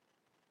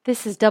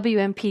This is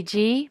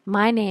WMPG.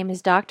 My name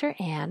is Dr.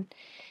 Ann,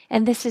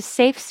 and this is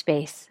Safe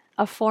Space,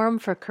 a forum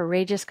for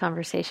courageous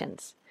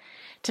conversations.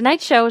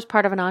 Tonight's show is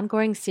part of an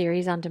ongoing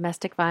series on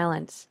domestic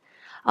violence.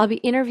 I'll be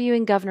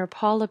interviewing Governor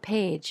Paul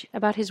LePage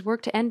about his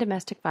work to end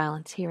domestic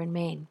violence here in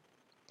Maine.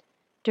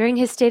 During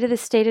his State of the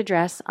State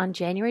address on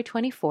January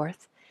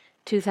 24th,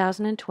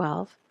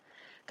 2012,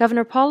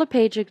 Governor Paul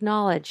LePage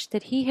acknowledged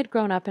that he had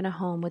grown up in a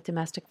home with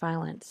domestic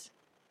violence.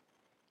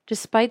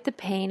 Despite the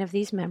pain of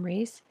these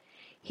memories,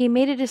 he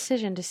made a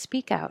decision to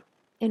speak out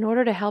in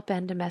order to help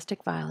end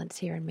domestic violence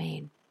here in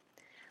Maine.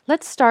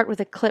 Let's start with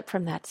a clip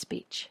from that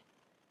speech.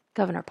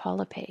 Governor Paul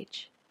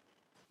LePage.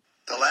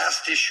 The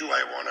last issue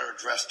I want to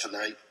address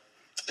tonight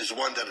is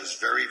one that is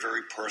very,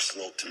 very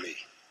personal to me.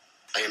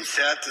 I am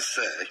sad to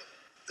say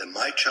that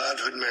my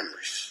childhood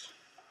memories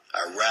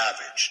are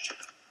ravaged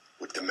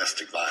with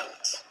domestic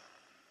violence.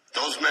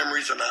 Those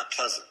memories are not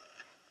pleasant,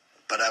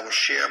 but I will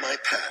share my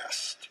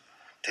past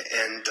to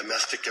end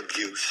domestic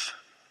abuse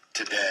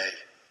today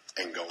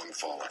and going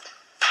forward.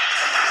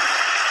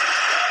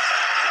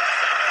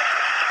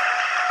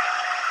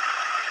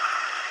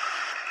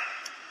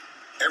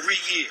 Every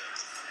year,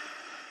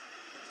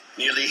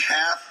 nearly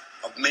half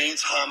of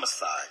Maine's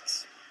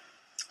homicides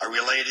are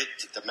related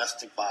to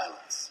domestic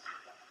violence.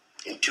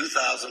 In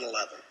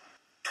 2011,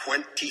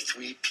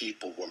 23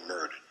 people were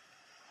murdered,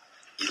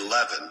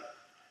 11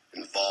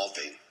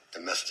 involving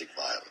domestic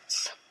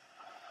violence.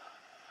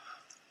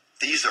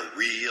 These are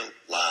real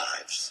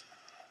lives.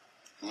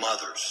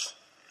 Mothers,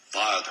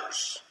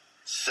 fathers,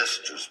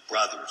 sisters,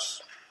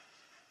 brothers,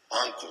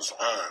 uncles,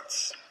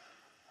 aunts,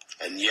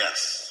 and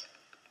yes,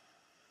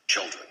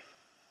 children.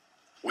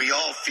 We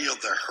all feel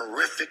the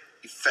horrific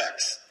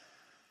effects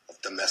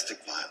of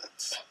domestic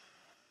violence.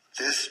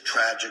 This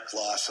tragic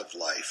loss of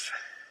life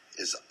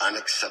is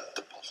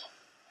unacceptable.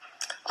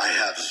 I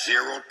have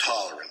zero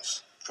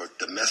tolerance for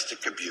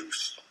domestic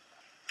abuse,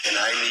 and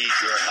I need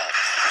your help.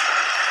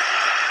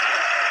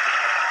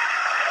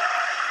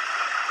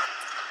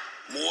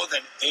 More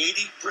than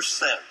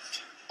 80%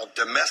 of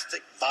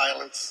domestic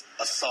violence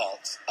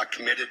assaults are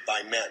committed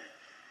by men.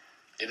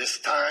 It is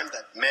time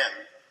that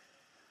men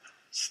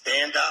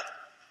stand up,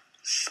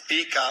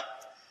 speak up,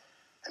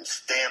 and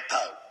stamp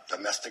out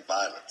domestic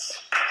violence.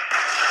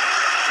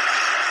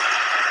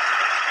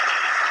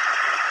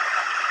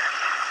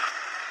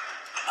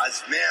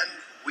 As men,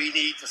 we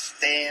need to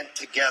stand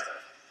together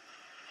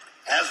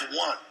as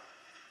one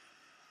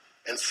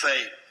and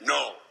say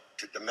no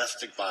to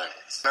domestic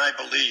violence. And I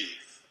believe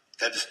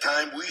that it's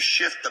time we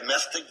shift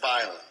domestic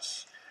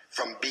violence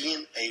from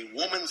being a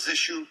woman's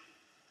issue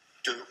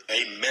to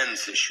a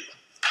men's issue.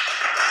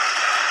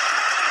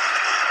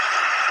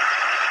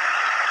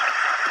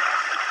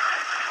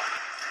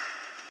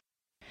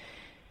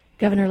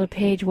 Governor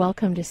LePage,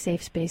 welcome to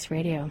Safe Space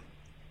Radio.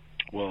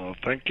 Well,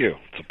 thank you.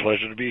 It's a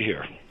pleasure to be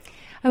here.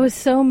 I was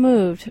so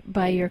moved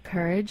by your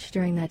courage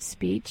during that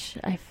speech.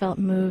 I felt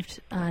moved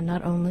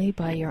not only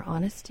by your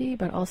honesty,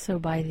 but also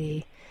by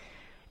the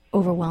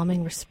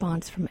overwhelming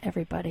response from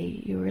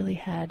everybody. You really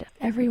had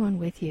everyone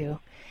with you.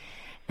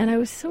 And I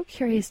was so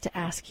curious to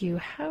ask you,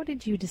 how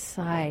did you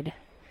decide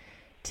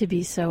to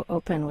be so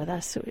open with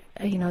us?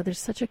 You know, there's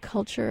such a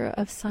culture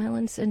of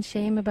silence and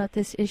shame about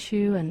this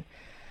issue and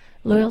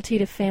loyalty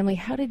to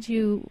family.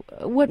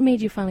 What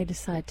made you finally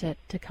decide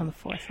to come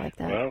forth like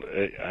that? Well,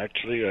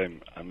 actually,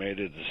 I made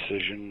a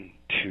decision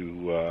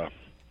to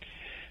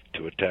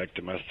attack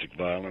domestic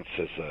violence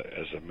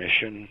as a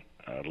mission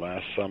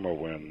last summer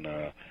when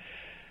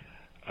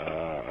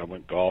I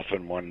went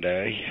golfing one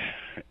day,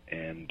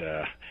 and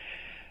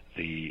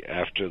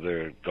after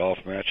the golf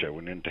match, I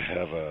went in to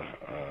have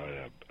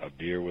a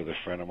beer with a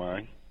friend of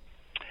mine,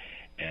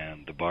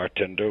 and the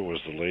bartender was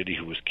the lady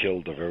who was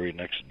killed the very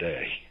next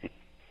day.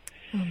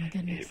 Oh my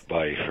goodness.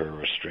 By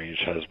her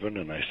estranged husband,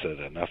 and I said,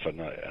 enough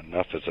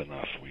is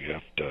enough. We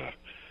have to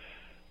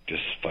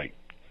just fight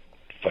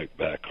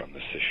back on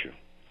this issue.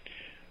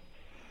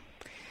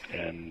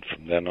 And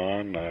from then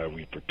on,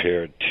 we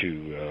prepared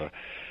to,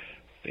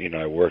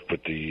 I worked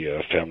with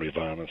the family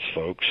violence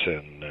folks,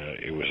 and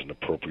it was an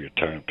appropriate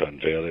time to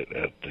unveil it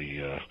at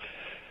the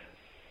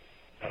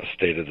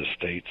State of the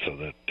State so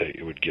that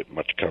it would get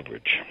much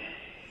coverage.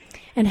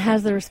 And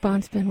has the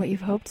response been what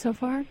you've hoped so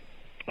far?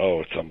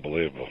 Oh, it's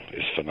unbelievable.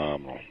 It's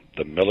phenomenal.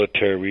 The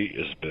military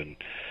has been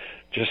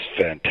just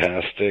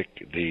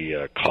fantastic.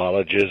 The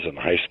colleges and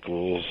high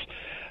schools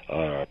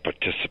are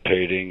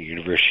participating,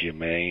 University of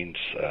Maine's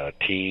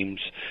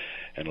teams,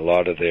 and a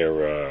lot of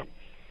their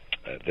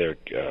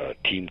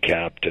team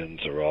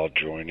captains are all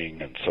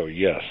joining. And so,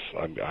 yes,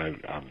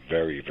 I'm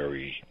very,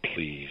 very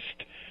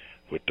pleased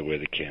with the way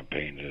the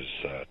campaign is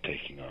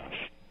taking off.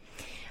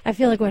 I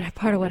feel like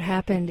part of what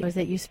happened was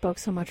that you spoke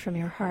so much from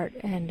your heart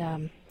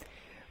and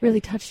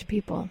really touched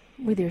people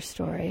with your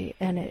story,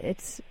 and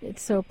it's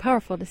so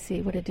powerful to see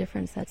what a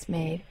difference that's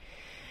made.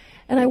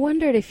 And I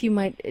wondered if you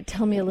might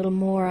tell me a little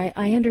more.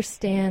 I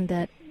understand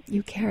that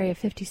you carry a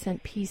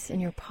 50-cent piece in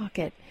your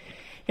pocket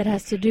that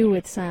has to do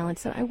with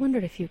silence, and I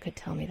wondered if you could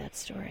tell me that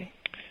story.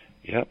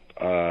 Yep.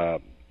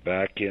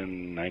 back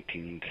in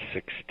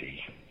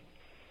 1960,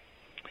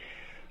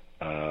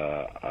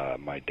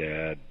 my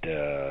dad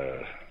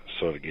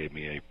sort of gave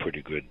me a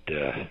pretty good,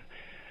 I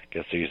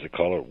guess they used to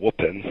call it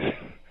whooping,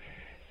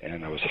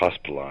 and I was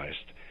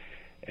hospitalized.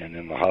 And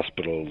in the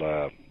hospital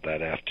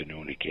that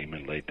afternoon, he came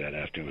in late that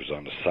afternoon. It was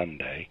on a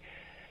Sunday,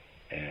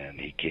 and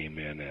he came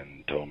in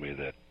and told me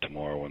that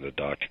tomorrow when the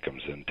doctor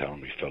comes in, tell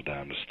him he fell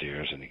down the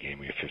stairs, and he gave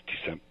me a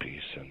 50-cent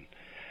piece. And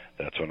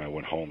that's when I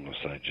went homeless.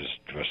 I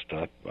just dressed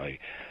up. I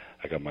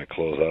got my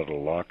clothes out of the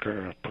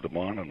locker, put them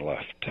on, and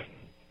left.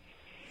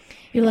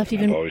 You left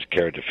even... I've always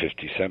carried the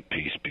 50-cent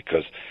piece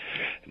because,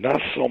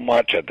 not so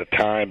much at the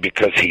time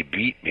because he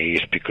beat me,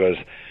 it's because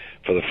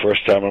for the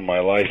first time in my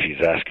life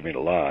he's asking me to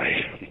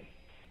lie.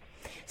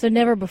 So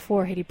never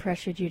before had he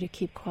pressured you to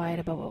keep quiet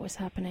about what was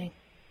happening?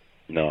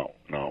 No.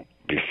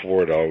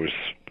 Before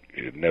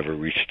it never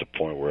reached the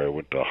point where I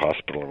went to a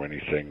hospital or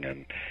anything,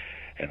 and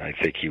I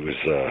think he was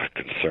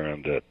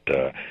concerned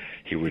that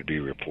he would be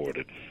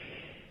reported.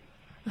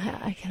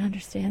 I can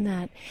understand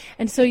that.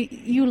 And so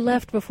you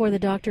left before the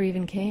doctor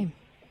even came?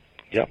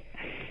 Yep.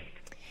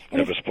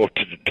 Never spoke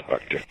to the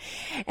doctor.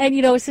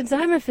 And, since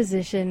I'm a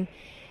physician,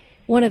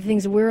 one of the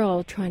things we're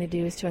all trying to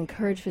do is to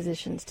encourage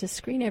physicians to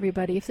screen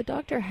everybody. If the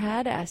doctor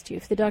had asked you,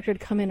 if the doctor had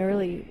come in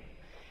early,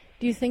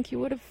 do you think you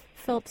would have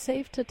felt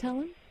safe to tell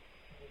him?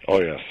 Oh,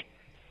 yes.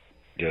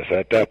 Yes,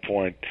 at that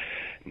point,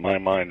 my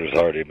mind was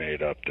already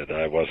made up that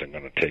I wasn't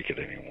going to take it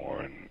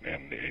anymore.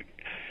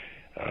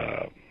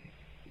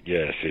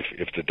 Yes,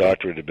 if the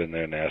doctor had been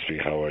there and asked me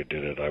how I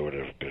did it, I would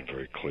have been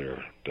very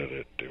clear that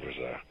it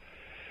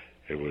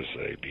was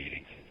a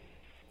beating.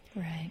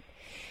 Right.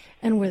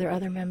 And were there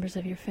other members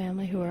of your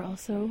family who were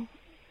also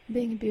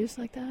being abused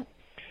like that?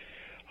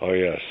 Oh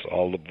yes,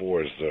 all the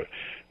boys.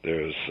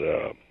 There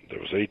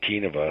was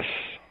 18 of us,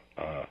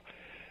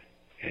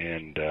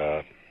 and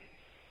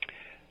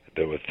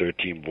there were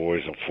 13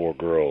 boys and 4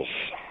 girls.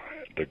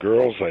 The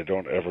girls, I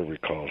don't ever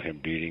recall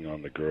him beating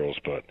on the girls,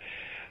 but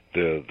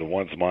the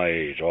ones my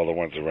age, all the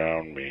ones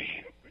around me,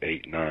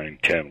 8, 9,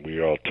 10,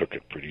 we all took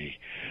it pretty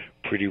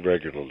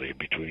regularly.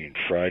 Between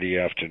Friday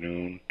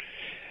afternoon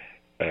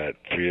at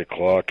 3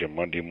 o'clock and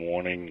Monday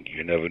morning,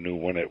 you never knew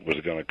when it was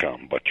going to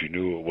come, but you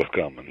knew it was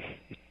coming.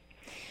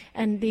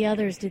 And the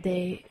others,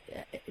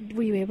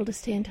 were you able to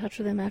stay in touch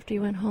with them after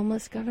you went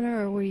homeless,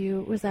 Governor, or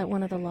was that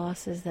one of the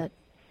losses that...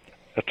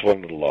 That's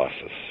one of the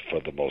losses for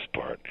the most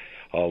part,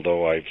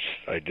 although I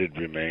did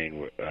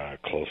remain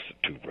close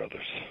to 2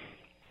 brothers.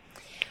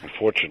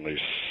 Unfortunately,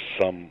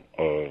 some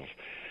of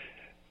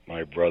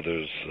my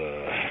brothers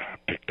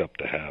picked up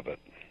the habit.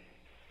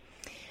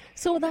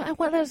 So that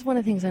was one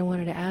of the things I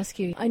wanted to ask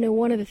you. I know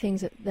one of the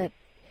things that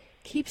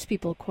keeps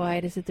people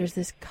quiet is that there's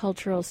this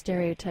cultural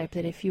stereotype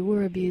that if you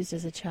were abused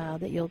as a child,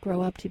 that you'll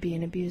grow up to be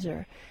an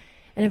abuser.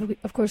 And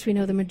of course, we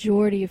know the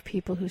majority of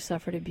people who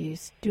suffered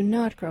abuse do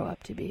not grow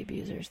up to be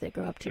abusers. They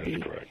grow up to be,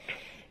 correct.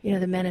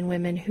 The men and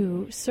women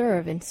who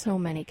serve in so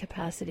many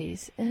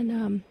capacities.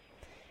 And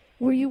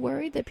were you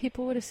worried that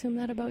people would assume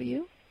that about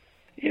you?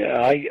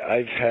 Yeah,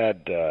 I've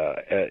had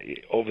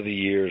over the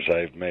years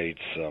I've made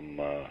some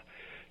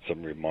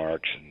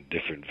remarks in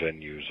different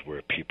venues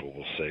where people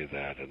will say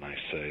that, and I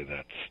say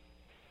that's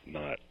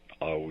not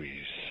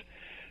always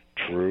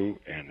true,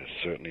 and it's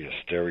certainly a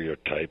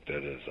stereotype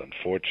that is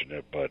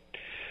unfortunate, but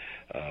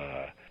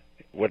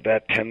what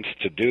that tends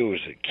to do is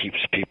it keeps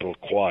people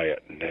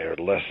quiet, and they're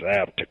less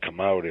apt to come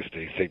out if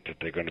they think that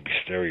they're going to be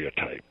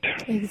stereotyped.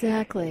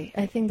 Exactly.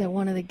 I think that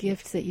one of the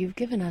gifts that you've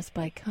given us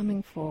by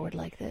coming forward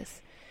like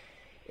this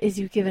is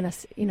you've given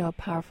us, a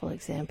powerful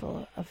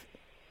example of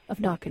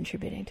not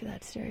contributing to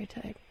that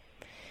stereotype.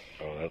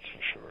 Oh, that's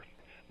for sure.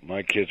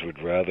 My kids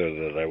would rather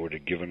that I would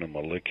have given them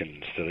a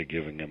licking instead of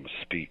giving them a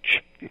speech.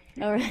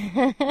 All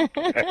right.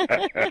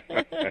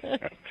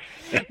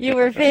 You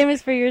were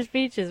famous for your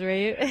speeches, were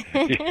you?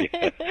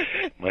 Yeah.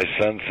 My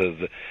son says,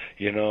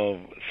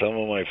 some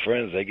of my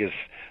friends, they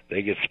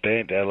get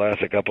spanked. That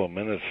lasts a couple of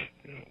minutes.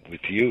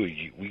 With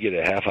you, we get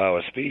a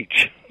half-hour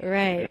speech.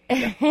 Right.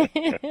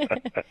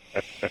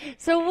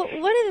 So one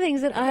of the things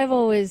that I've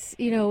always,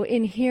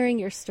 in hearing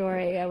your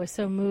story, I was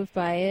so moved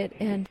by it,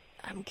 and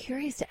I'm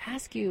curious to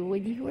ask you,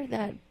 when you were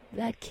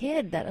that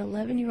kid, that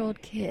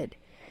 11-year-old kid,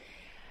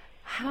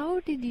 how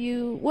did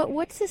you,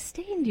 what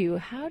sustained you?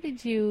 How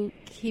did you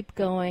keep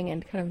going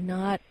and kind of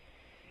not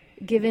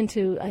give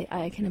into,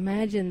 I can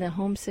imagine the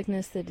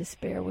homesickness, the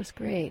despair was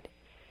great.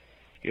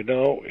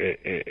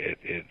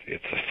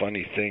 It's a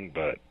funny thing,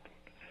 but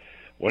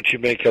once you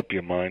make up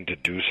your mind to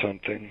do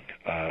something,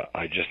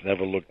 I just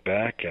never look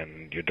back,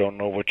 and you don't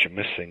know what you're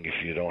missing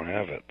if you don't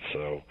have it.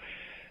 So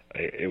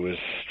it was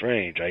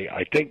strange.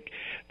 I think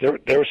there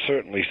are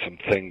certainly some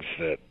things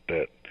that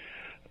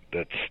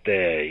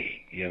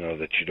stay,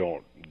 that you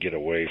don't get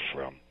away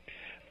from.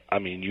 I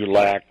mean, you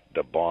lack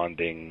the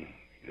bonding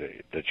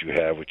that you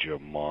have with your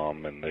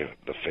mom and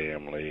the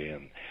family,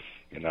 and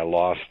I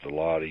lost a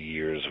lot of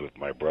years with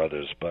my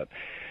brothers. But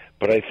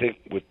I think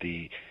with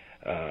the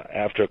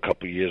after a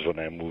couple of years when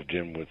I moved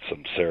in with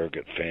some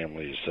surrogate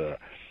families,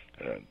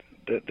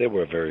 they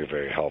were very,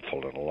 very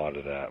helpful, and a lot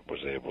of that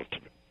was able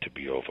to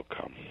be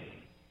overcome.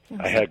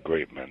 Okay. I had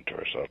great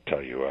mentors, I'll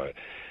tell you.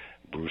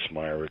 Bruce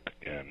Myrick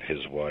and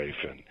his wife,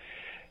 and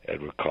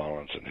Edward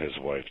Collins and his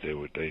wife,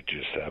 they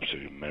just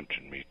absolutely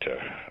mentored me.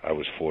 I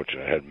was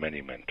fortunate. I had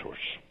many mentors.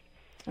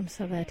 I'm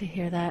so glad to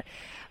hear that.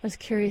 I was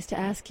curious to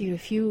ask you,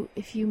 if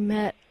you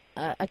met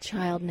a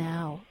child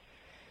now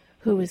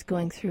who is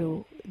going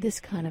through this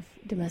kind of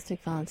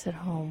domestic violence at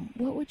home,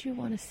 what would you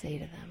want to say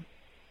to them?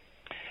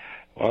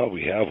 Well,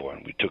 we have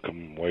one. We took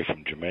him away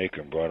from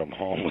Jamaica and brought him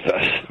home with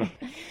us.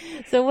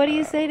 So what do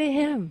you say to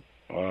him?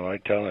 Well, I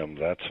tell him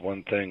that's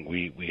one thing.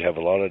 We have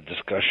a lot of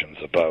discussions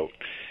about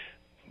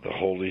the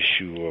whole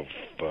issue of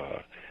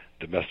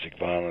domestic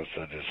violence.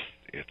 That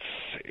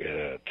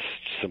it's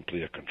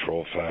simply a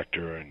control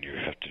factor, and you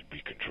have to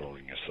be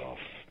controlling yourself.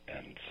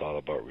 And it's all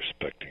about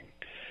respecting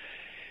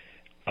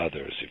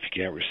others. If you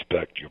can't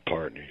respect your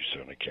partner, you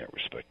certainly can't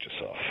respect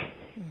yourself.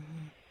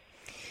 Mm-hmm.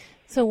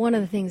 So one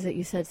of the things that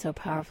you said so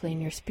powerfully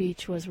in your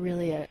speech was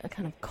really a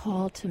kind of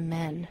call to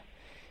men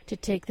to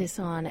take this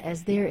on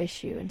as their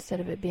issue instead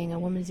of it being a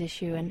woman's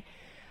issue. And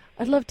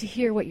I'd love to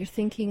hear what your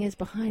thinking is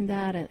behind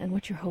that and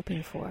what you're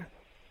hoping for.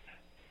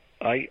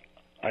 I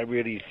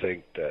really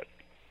think that,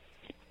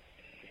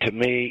 to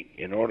me,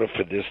 in order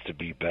for this to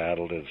be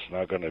battled, it's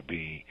not going to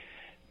be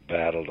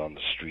battled on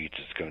the streets.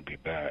 It's going to be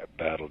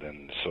battled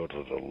in sort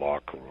of the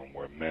locker room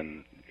where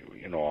men,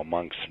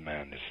 amongst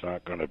men. It's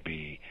not going to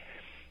be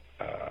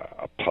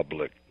a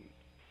public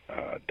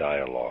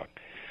dialogue.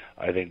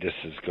 I think this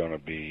is going to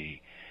be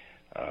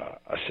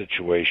a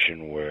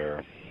situation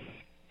where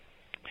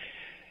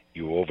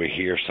you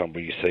overhear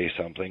somebody say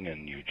something,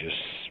 and you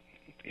just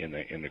in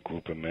a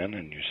group of men,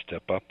 and you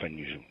step up and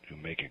you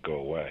make it go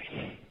away.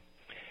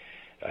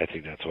 I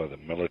think that's why the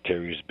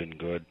military's been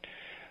good.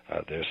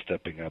 They're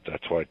stepping up.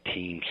 That's why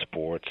team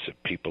sports,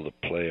 people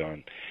that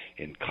play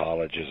in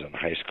colleges and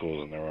high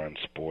schools, and they're on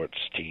sports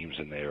teams,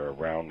 and they're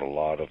around a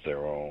lot of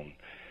their own.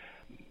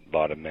 A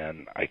lot of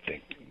men, I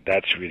think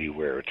that's really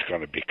where it's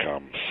going to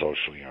become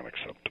socially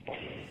unacceptable.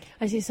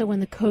 I see. So when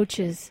the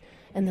coaches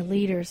and the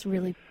leaders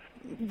really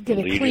give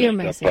a leaders clear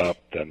message, step up,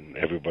 then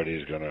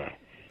everybody's going to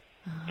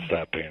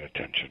start paying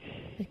attention.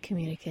 It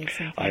communicates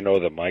something. I know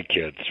that my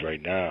kids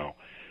right now,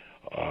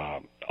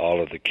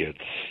 all of the kids,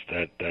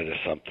 that is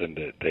something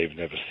that they've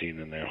never seen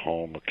in their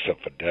home,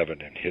 except for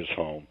Devin in his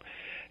home.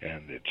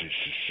 And it's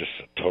just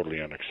a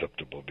totally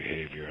unacceptable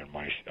behavior. And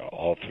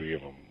all three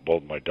of them,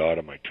 both my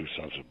daughter, my two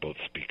sons, would both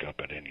speak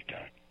up at any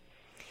time.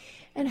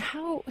 And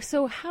how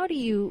do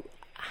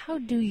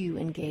you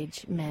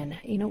engage men?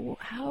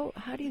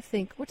 How do you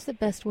think? What's the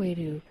best way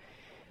to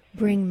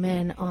bring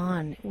men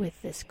on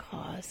with this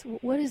cause?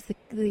 What is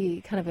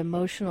the kind of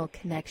emotional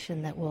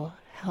connection that will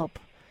help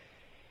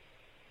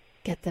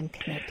get them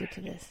connected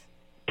to this?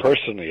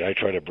 Personally, I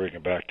try to bring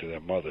them back to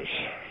their mothers.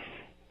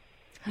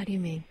 How do you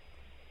mean?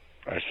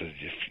 I said,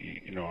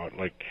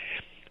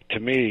 to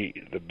me,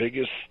 the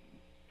biggest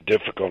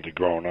difficulty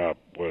growing up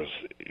was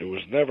I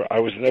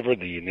was never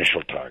the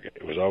initial target.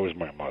 It was always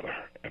my mother,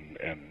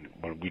 and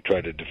when we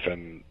tried to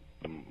defend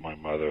my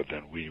mother,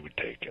 then we would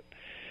take it.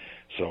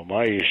 So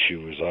my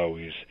issue is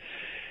always,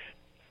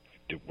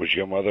 was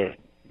your mother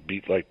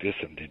beat like this,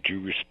 and did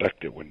you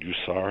respect it when you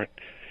saw it?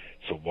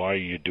 So why are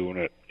you doing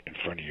it in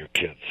front of your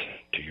kids,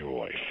 to your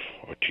wife,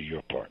 or to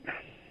your partner?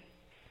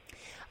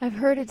 I've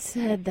heard it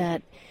said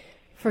that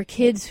for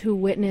kids who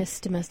witness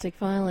domestic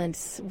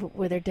violence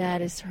where their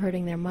dad is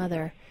hurting their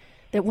mother,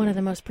 that one of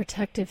the most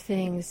protective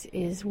things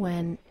is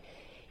when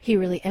he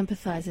really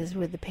empathizes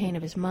with the pain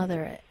of his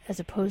mother as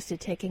opposed to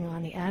taking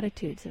on the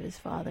attitudes of his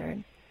father.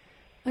 And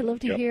I'd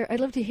love to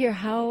hear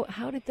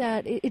how did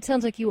that, it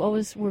sounds like you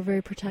always were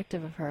very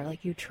protective of her,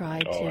 like you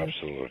tried to. Oh,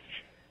 absolutely.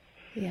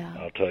 Yeah.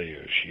 I'll tell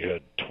you, she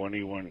had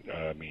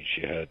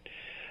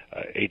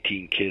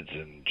 18 kids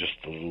in just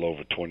a little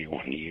over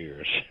 21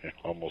 years,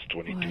 almost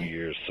 22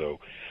 years, so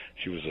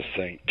she was a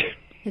saint.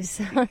 It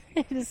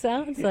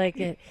sounds like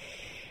it.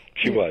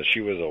 She was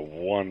a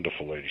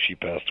wonderful lady. She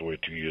passed away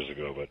 2 years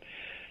ago, but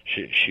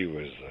she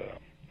was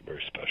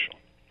very special.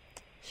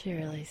 She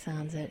really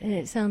sounds it. And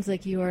it sounds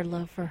like your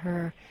love for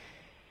her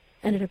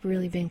ended up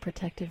really being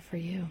protective for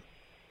you.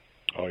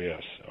 Oh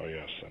yes,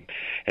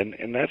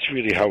 and that's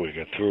really how we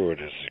got through it,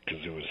 is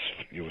because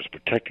it was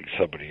protecting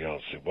somebody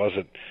else. It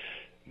wasn't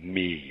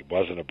me. It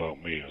wasn't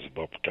about me. It was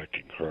about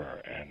protecting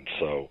her. And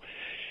so,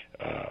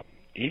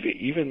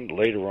 even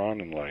later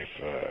on in life,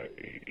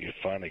 it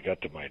finally got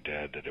to my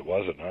dad that it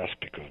wasn't us,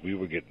 because we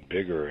were getting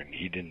bigger, and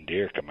he didn't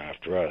dare come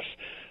after us.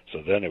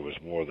 So then it was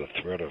more the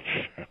threat of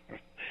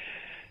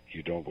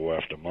you don't go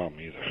after mom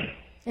either.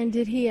 And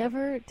did he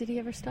ever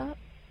stop?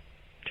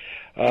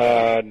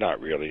 Not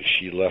really.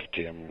 She left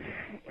him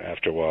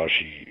after a while.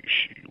 She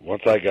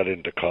once I got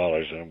into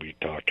college, then we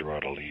talked her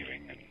out of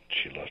leaving, and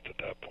she left at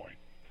that point.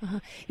 Uh-huh.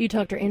 You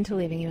talked her into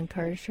leaving. You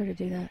encouraged her to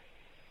do that?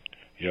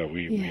 Yeah,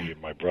 we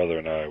my brother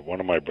and I, one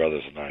of my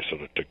brothers and I,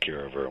 sort of took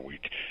care of her, and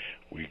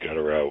we got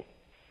her out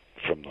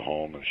from the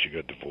home, and she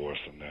got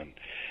divorced, and then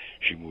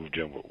she moved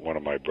in with one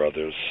of my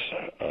brothers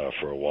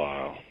for a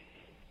while.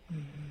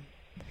 Mm-hmm.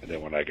 And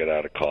then when I got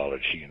out of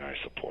college, he and I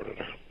supported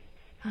her.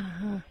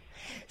 Uh-huh.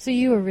 So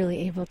you were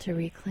really able to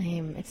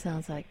reclaim, it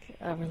sounds like,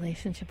 a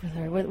relationship with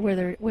her.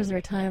 Was there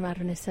a time out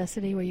of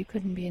necessity where you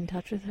couldn't be in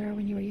touch with her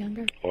when you were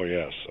younger? Oh,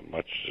 yes,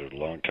 a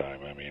long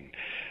time. I mean,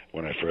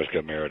 when I first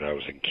got married, I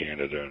was in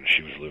Canada, and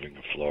she was living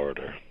in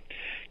Florida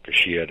because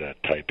she had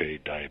type A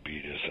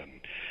diabetes, and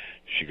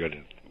she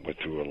went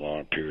through a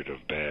long period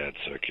of bad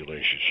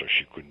circulation, so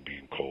she couldn't be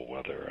in cold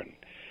weather,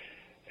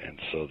 and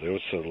so there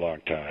was a long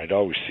time. I'd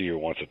always see her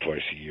once or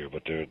twice a year,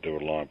 but there were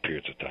long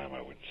periods of time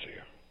I wouldn't see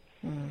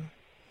her. Mm.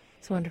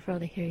 It's wonderful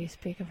to hear you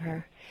speak of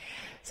her.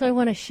 So I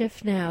want to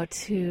shift now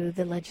to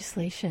the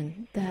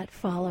legislation that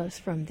follows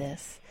from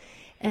this.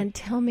 And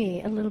tell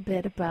me a little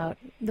bit about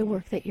the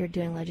work that you're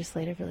doing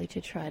legislatively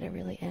to try to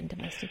really end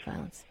domestic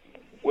violence.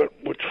 What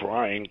we're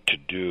trying to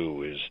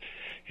do is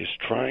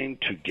trying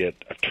to get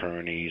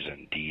attorneys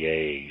and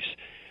DAs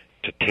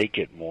to take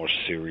it more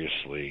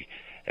seriously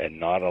and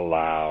not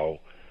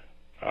allow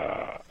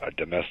a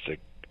domestic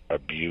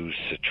abuse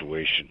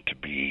situation to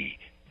be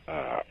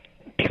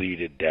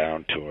pleaded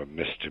down to a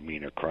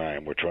misdemeanor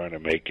crime. We're trying to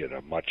make it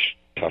a much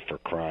tougher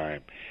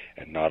crime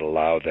and not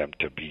allow them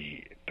to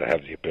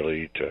have the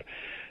ability to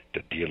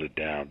deal it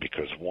down,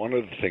 because one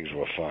of the things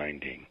we're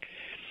finding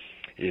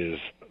is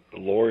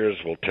lawyers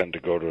will tend to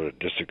go to a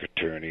district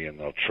attorney and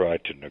they'll try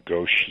to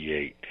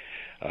negotiate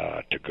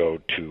to go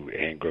to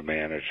anger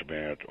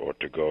management or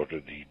to go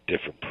to the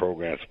different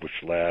programs which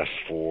last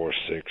 4,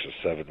 6, or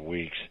 7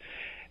 weeks.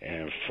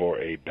 And for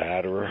a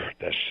batterer,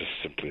 that's just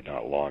simply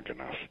not long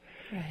enough.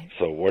 Right.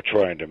 So we're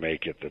trying to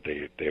make it that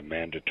they're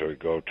mandatory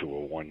go to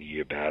a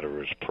 1-year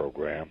batterers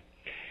program.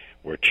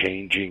 We're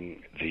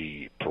changing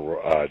the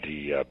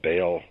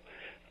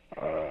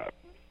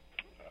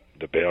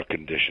bail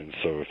conditions.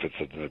 So if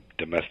it's a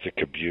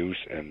domestic abuse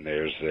and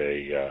there's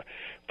a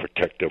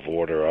protective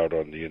order out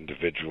on the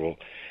individual,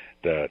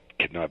 that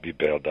cannot be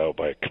bailed out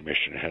by a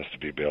commission. It has to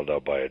be bailed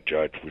out by a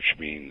judge, which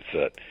means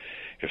that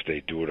if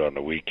they do it on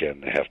the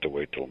weekend, they have to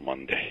wait till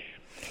Monday.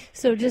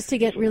 So just to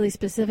get really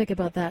specific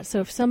about that, so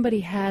if somebody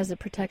has a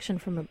protection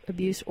from an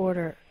abuse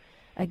order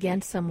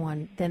against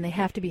someone, then they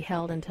have to be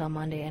held until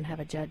Monday and have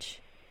a judge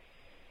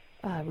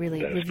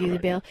really review the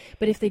bail.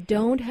 But if they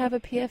don't have a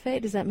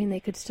PFA, does that mean they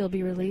could still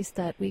be released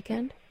that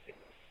weekend?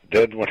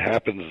 Then what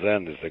happens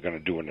then is they're going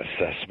to do an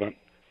assessment.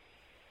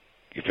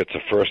 If it's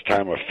a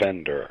first-time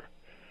offender,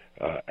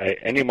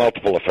 any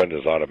multiple offender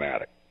is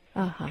automatic.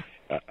 Uh-huh.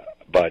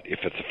 But if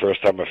it's a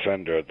first-time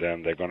offender,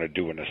 then they're going to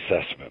do an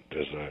assessment.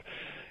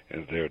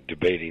 They're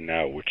debating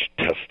now which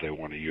test they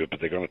want to use, but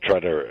they're going to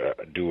try to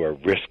do a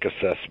risk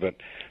assessment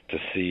to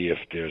see if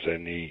there's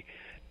any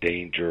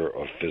danger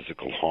of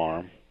physical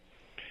harm.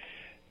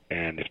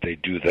 And if they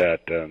do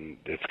that, then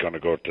it's going to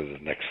go to the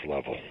next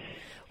level.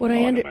 What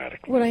I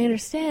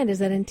understand is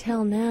that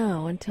until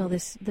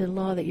the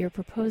law that you're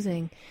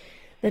proposing,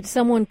 that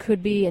someone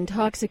could be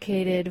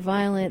intoxicated,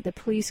 violent, the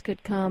police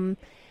could come,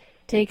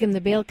 take him,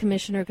 the bail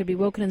commissioner could be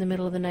woken in the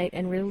middle of the night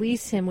and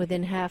release him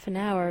within half an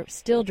hour,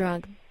 still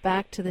drunk,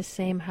 back to the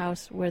same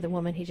house where the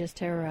woman he just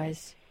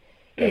terrorized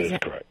is. That is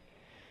correct.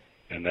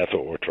 And that's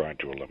what we're trying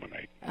to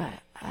eliminate.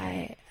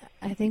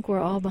 I think we're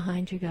all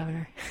behind you,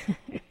 Governor.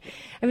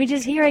 I mean,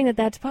 just hearing that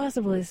that's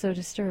possible is so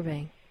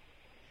disturbing.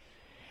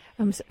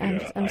 I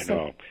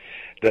know.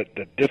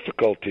 The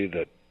difficulty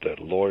that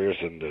lawyers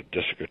and the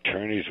district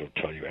attorneys will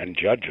tell you, and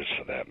judges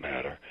for that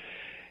matter,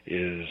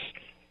 is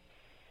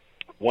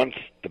once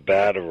the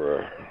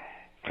batterer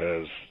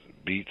has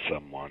beat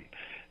someone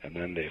and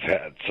then they've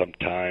had some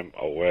time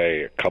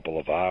away, a couple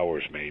of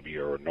hours maybe,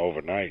 or an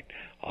overnight,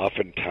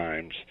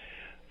 oftentimes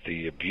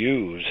the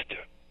abused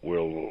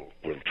will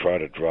try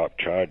to drop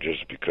charges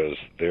because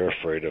they're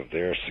afraid of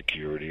their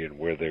security and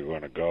where they're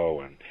going to go.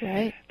 And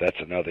right.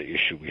 That's another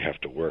issue we have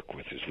to work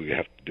with, is we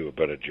have to do a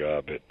better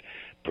job at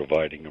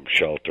providing them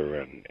shelter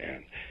and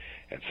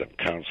some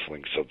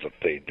counseling so that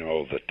they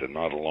know that they're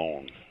not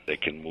alone. They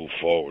can move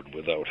forward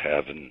without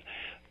having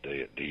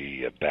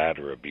the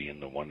batterer being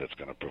the one that's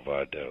going to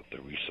provide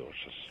the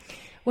resources.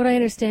 What I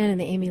understand in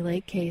the Amy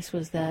Lake case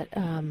was that,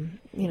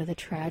 the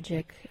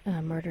tragic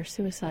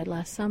murder-suicide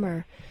last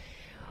summer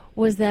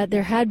was that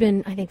there had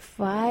been, I think,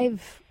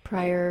 5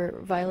 prior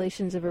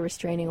violations of a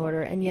restraining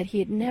order, and yet he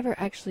had never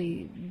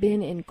actually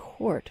been in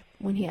court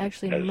when he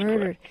actually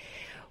murdered,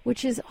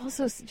 which is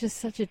also just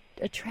such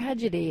a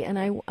tragedy. And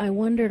I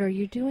wondered, are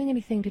you doing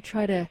anything to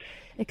try to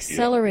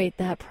accelerate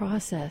that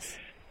process?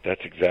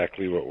 That's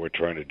exactly what we're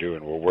trying to do,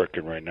 and we're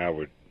working right now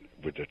with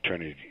the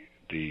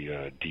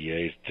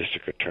DAs,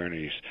 district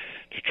attorneys,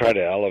 to try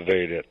to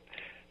elevate it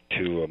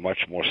to a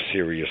much more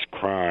serious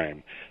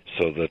crime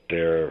so that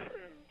they're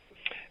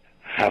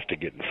have to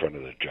get in front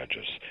of the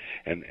judges.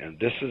 And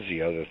this is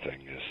the other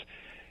thing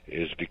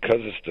is because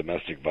it's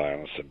domestic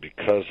violence and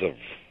because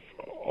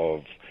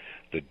of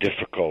the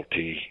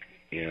difficulty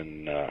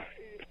in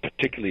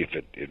particularly if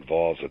it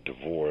involves a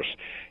divorce,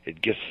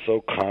 it gets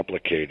so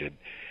complicated,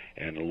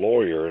 and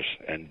lawyers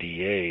and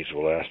DAs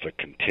will ask for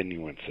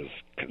continuances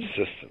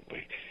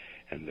consistently.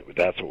 And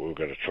that's what we're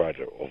going to try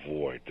to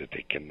avoid, that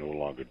they can no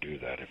longer do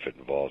that if it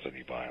involves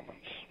any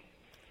violence.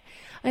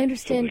 I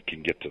understand. So they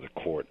can get to the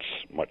courts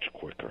much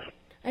quicker.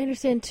 I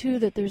understand, too,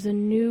 that there's a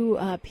new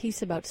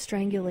piece about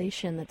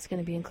strangulation that's going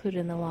to be included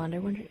in the law, and I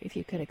wonder if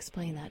you could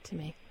explain that to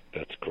me.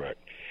 That's correct.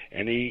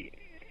 Any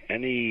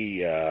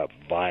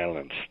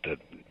violence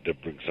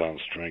that brings on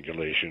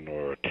strangulation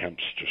or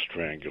attempts to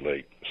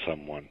strangulate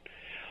someone,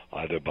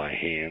 either by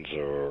hands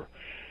or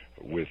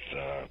with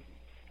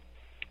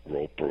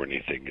rope or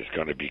anything, is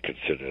going to be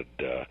considered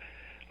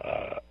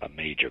a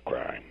major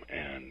crime,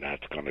 and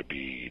that's going to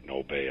be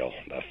no bail.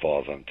 That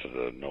falls into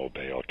the no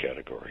bail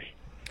category.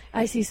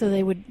 I see. So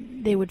they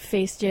would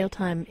face jail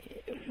time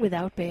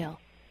without bail.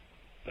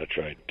 That's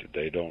right.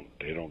 They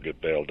don't get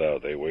bailed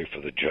out. They wait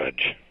for the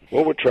judge.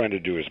 What we're trying to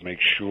do is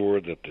make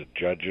sure that the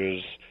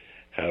judges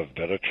have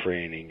better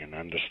training and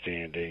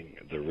understanding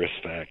the risk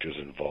factors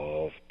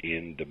involved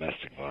in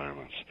domestic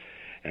violence,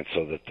 and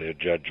so that their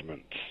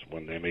judgments,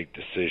 when they make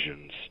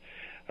decisions,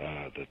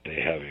 that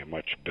they have a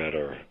much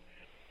better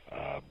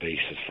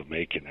basis for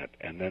making it.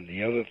 And then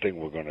the other thing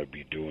we're going to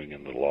be doing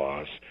in the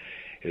laws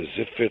is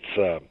if it's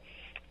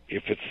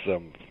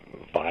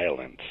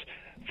violence,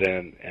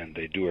 then and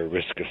they do a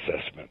risk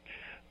assessment,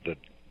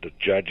 the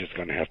judge is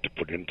going to have to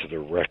put into the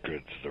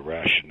records the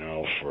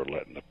rationale for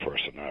letting the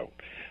person out.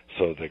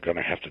 So they're going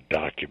to have to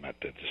document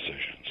their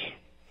decisions.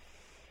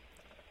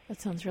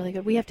 That sounds really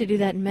good. We have to do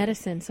that in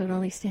medicine, so it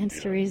only stands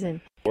to reason.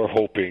 We're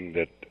hoping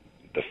that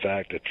the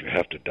fact that you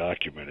have to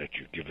document it,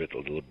 you give it a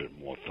little bit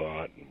more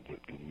thought, and with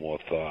more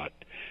thought,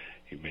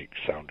 you make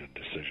sounded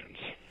decisions.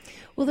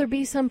 Will there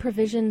be some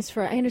provisions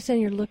for, I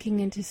understand you're looking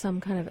into some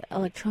kind of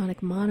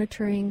electronic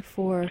monitoring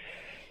for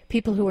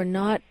people who are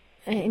not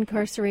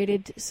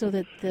incarcerated so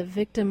that the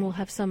victim will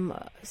have some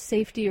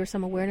safety or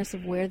some awareness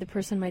of where the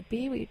person might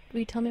be? Will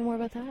you tell me more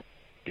about that?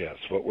 Yes,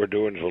 what we're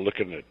doing is we're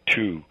looking at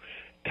two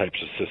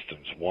types of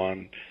systems.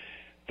 One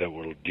that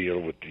will deal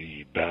with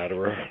the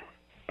batterer,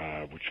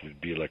 which would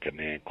be like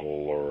an ankle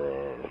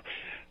or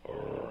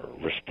a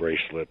wrist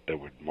bracelet that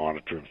would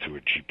monitor him through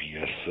a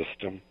GPS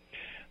system.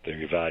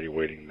 They're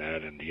evaluating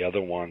that. And the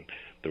other one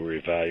that we're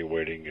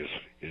evaluating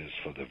is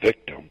for the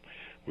victim,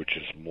 which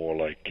is more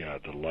like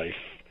the life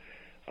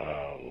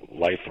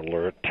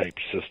alert type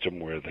system,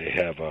 where they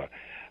have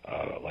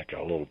like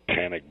a little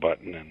panic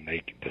button and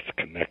that's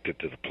connected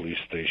to the police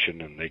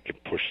station, and they can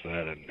push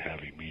that and have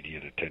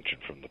immediate attention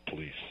from the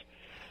police.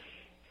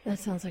 That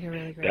sounds like a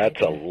really great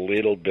idea. A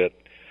little bit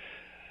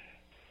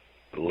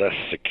less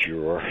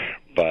secure,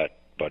 but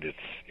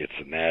it's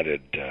an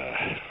added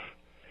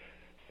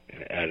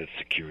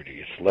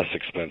security. It's less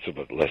expensive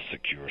but less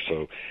secure.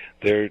 So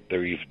the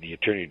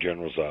Attorney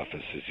General's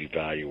office is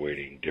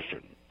evaluating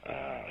different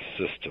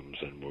systems,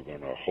 and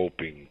we're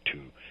hoping to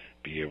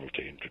be able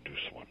to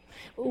introduce one.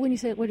 When you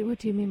say, what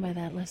do you mean by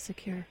that, less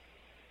secure?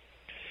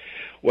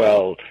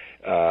 Well,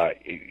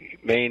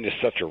 Maine is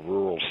such a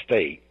rural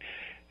state,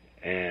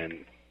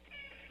 and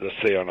let's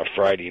say on a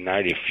Friday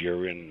night, if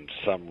you're in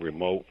some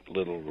remote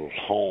little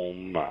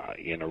home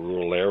in a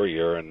rural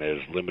area and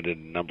there's limited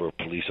number of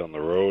police on the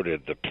road,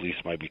 the police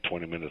might be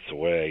 20 minutes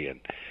away, and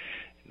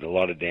a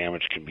lot of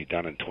damage can be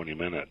done in 20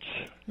 minutes.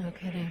 No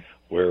kidding.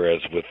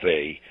 Whereas with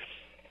a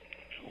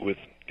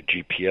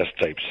GPS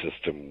type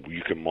system,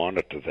 you can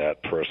monitor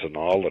that person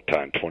all the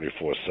time,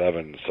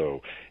 24/7.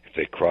 So if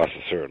they cross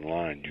a certain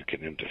line, you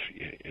can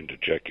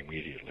interject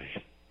immediately.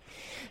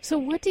 So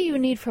what do you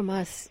need from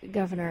us,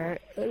 Governor?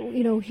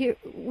 Here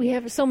we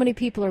have so many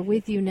people are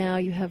with you now.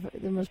 You have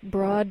the most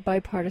broad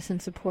bipartisan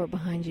support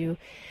behind you.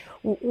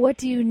 What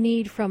do you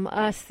need from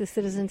us, the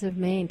citizens of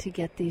Maine, to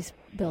get these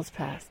bills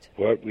passed?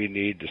 What we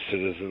need, the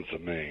citizens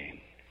of Maine,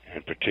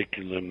 and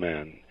particularly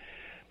men,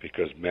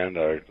 because men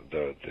are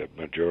the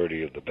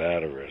majority of the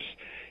batterers,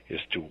 is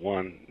to,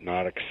 one,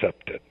 not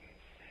accept it.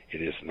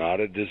 It is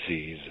not a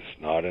disease.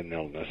 It's not an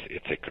illness.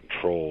 It's a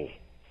control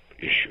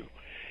issue.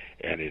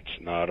 And it's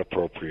not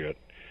appropriate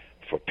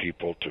for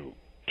people to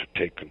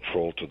take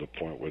control to the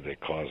point where they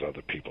cause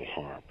other people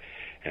harm.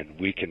 And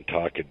we can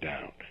talk it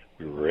down.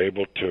 We were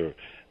able to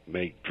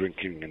make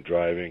drinking and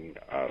driving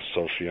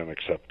socially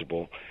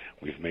unacceptable.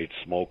 We've made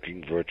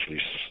smoking virtually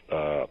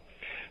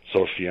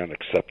socially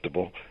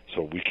unacceptable,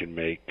 so we can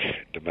make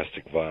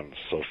domestic violence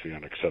socially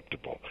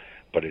unacceptable.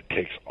 But it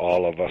takes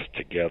all of us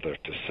together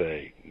to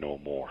say no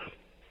more.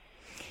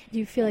 Do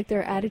you feel like there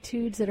are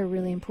attitudes that are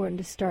really important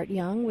to start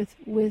young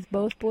with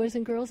both boys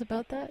and girls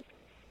about that?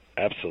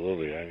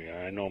 Absolutely. I mean,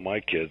 I know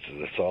my kids,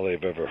 that's all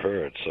they've ever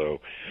heard.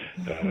 So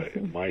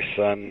my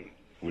son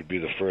would be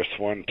the first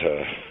one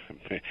to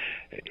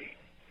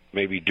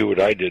maybe do what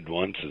I did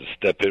once, is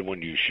step in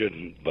when you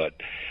shouldn't. But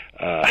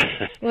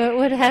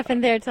what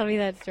happened there? Tell me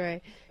that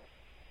story.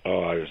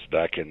 Oh, I was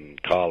back in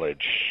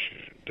college.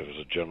 There was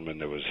a gentleman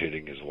that was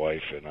hitting his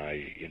wife, and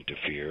I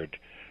interfered.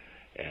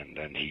 And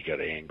then he got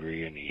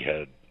angry, and he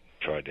had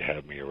tried to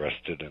have me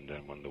arrested. And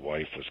then when the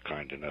wife was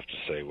kind enough to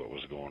say what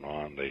was going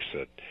on, they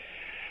said,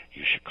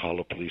 "You should call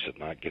the police and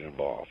not get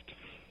involved."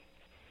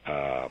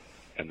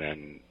 And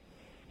then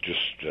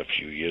just a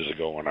few years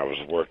ago when I was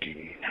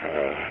working,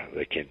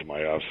 they came to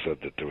my office, said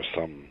that there was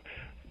some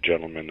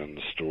gentleman in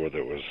the store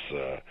that was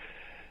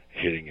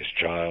hitting his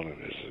child,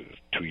 and his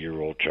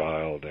 2-year-old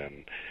child,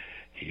 and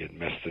he had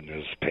messed in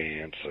his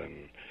pants,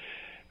 and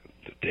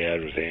the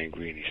dad was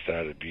angry, and he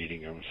started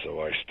beating him,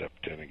 so I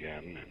stepped in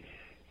again. And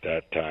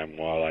that time,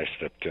 while I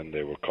stepped in,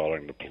 they were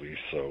calling the police,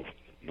 so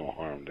no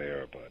harm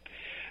there. But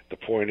the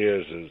point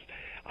is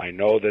I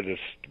know that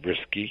it's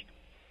risky,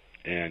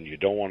 and you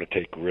don't want to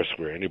take a risk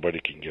where anybody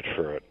can get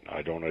hurt.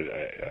 I don't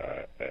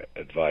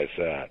advise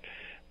that.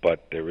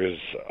 But there is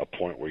a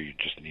point where you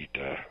just need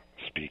to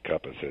speak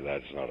up and say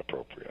that is not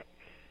appropriate.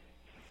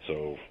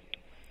 So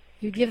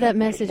you give that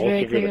message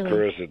very clearly.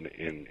 Most of it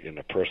occurs in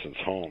a person's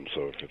home,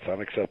 so if it's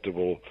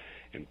unacceptable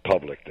in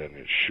public, then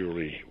it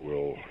surely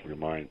will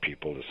remind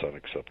people it's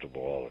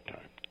unacceptable all the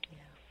time.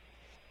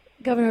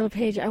 Governor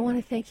LePage, I want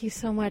to thank you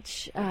so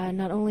much,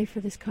 not only for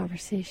this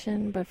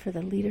conversation, but for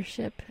the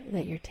leadership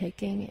that you're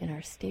taking in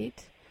our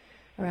state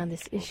around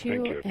this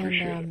issue. Thank you. I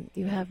appreciate and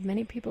you have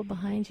many people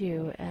behind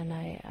you, and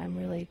I'm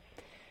really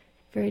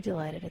very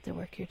delighted at the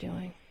work you're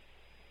doing.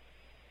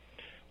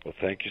 Well,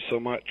 thank you so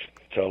much.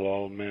 Tell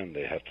all men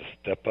they have to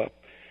step up,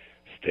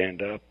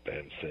 stand up,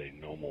 and say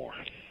no more.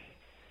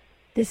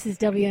 This is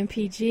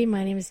WMPG.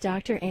 My name is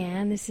Dr.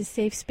 Ann. This is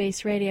Safe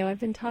Space Radio.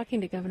 I've been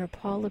talking to Governor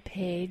Paul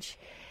LePage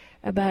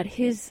about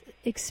his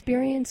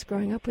experience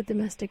growing up with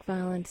domestic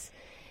violence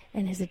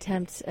and his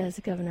attempts as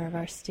a governor of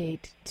our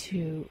state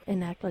to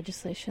enact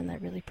legislation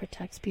that really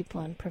protects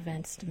people and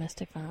prevents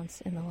domestic violence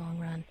in the long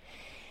run.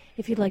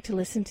 If you'd like to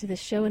listen to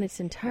this show in its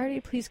entirety,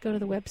 please go to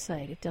the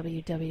website at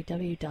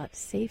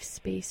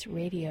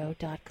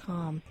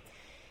www.safespaceradio.com.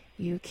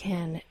 You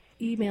can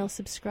email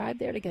subscribe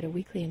there to get a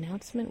weekly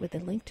announcement with a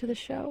link to the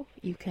show.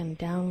 You can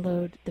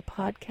download the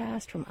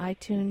podcast from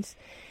iTunes.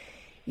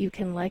 You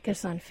can like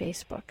us on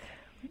Facebook.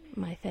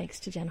 My thanks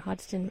to Jen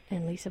Hodgson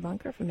and Lisa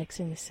Bunker for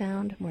mixing the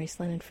sound, Maurice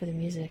Lennon for the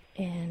music,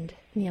 and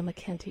Neil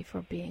McKenty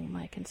for being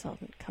my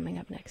consultant. Coming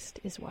up next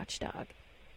is Watchdog.